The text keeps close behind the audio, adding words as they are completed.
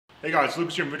Hey guys,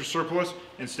 Lucas here from Vintage Surplus,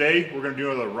 and today we're going to do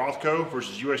another Rothco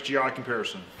versus USGI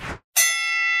comparison.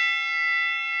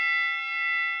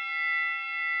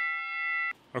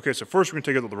 Okay, so first we're going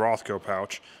to take a look at the Rothco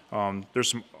pouch. There's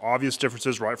some obvious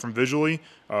differences right from visually.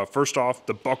 First off,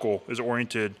 the buckle is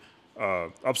oriented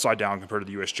upside down compared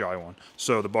to the USGI one.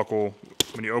 So the buckle,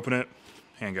 when you open it,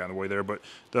 hand got in the way there, but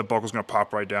the buckle's going to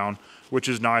pop right down, which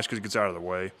is nice because it gets out of the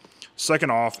way. Second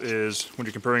off is when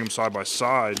you're comparing them side by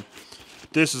side,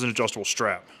 this is an adjustable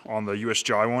strap. On the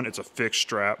USGI one, it's a fixed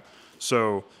strap.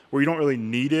 So where you don't really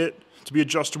need it to be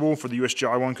adjustable for the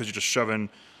USGI one because you're just shoving,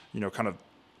 kind of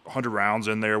 100 rounds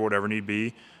in there, whatever need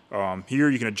be. Here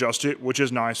you can adjust it, which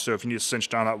is nice. So if you need to cinch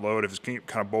down that load, if it's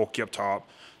kind of bulky up top,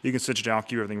 you can cinch it down,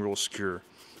 keep everything real secure.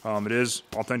 It is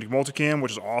authentic Multicam,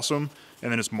 which is awesome. And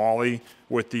then it's Molle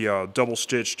with the double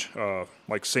stitched,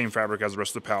 like same fabric as the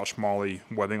rest of the pouch, Molle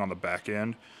webbing on the back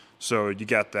end. So you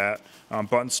got that.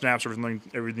 Button snaps,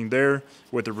 everything there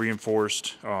with the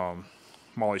reinforced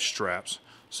Molle straps.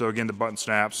 So again, the button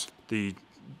snaps, the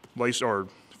lace or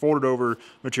folded over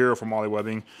material for Molle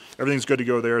webbing. Everything's good to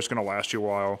go there. It's going to last you a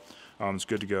while. It's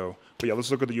good to go. But yeah,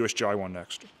 let's look at the USGI one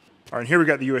next. All right, and here we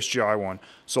got the USGI one.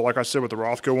 So like I said with the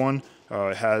Rothco one,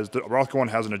 the Rothco one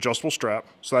has an adjustable strap.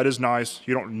 So that is nice.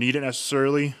 You don't need it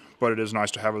necessarily, but it is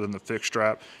nice to have it in the fixed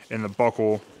strap. And the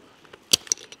buckle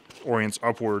orients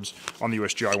upwards on the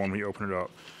USGI one when you open it up.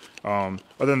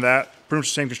 Other than that, pretty much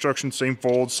the same construction, same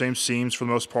folds, same seams for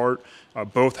the most part.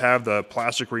 Both have the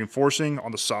plastic reinforcing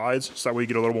on the sides, so that way you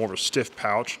get a little more of a stiff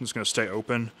pouch. It's going to stay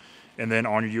open. And then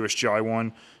on your USGI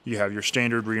one, you have your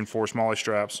standard reinforced Molle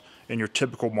straps and your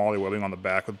typical Molle webbing on the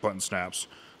back with button snaps.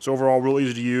 So overall, real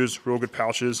easy to use, real good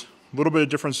pouches. A little bit of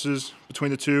differences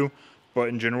between the two, but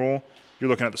in general, you're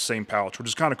looking at the same pouch, which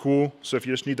is kind of cool. So if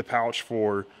you just need the pouch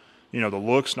for the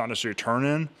looks, not necessarily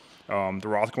turn-in, the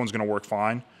Rothco one's going to work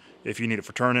fine. If you need it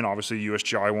for turn-in, obviously the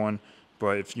USGI one.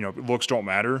 But if looks don't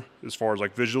matter as far as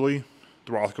like visually,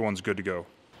 the Rothco one's good to go.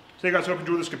 So hey guys, hope you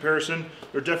enjoyed this comparison.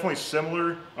 They're definitely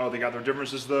similar. They got their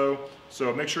differences though.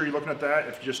 So make sure you're looking at that.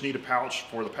 If you just need a pouch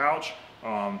for the pouch,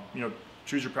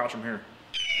 choose your pouch from here.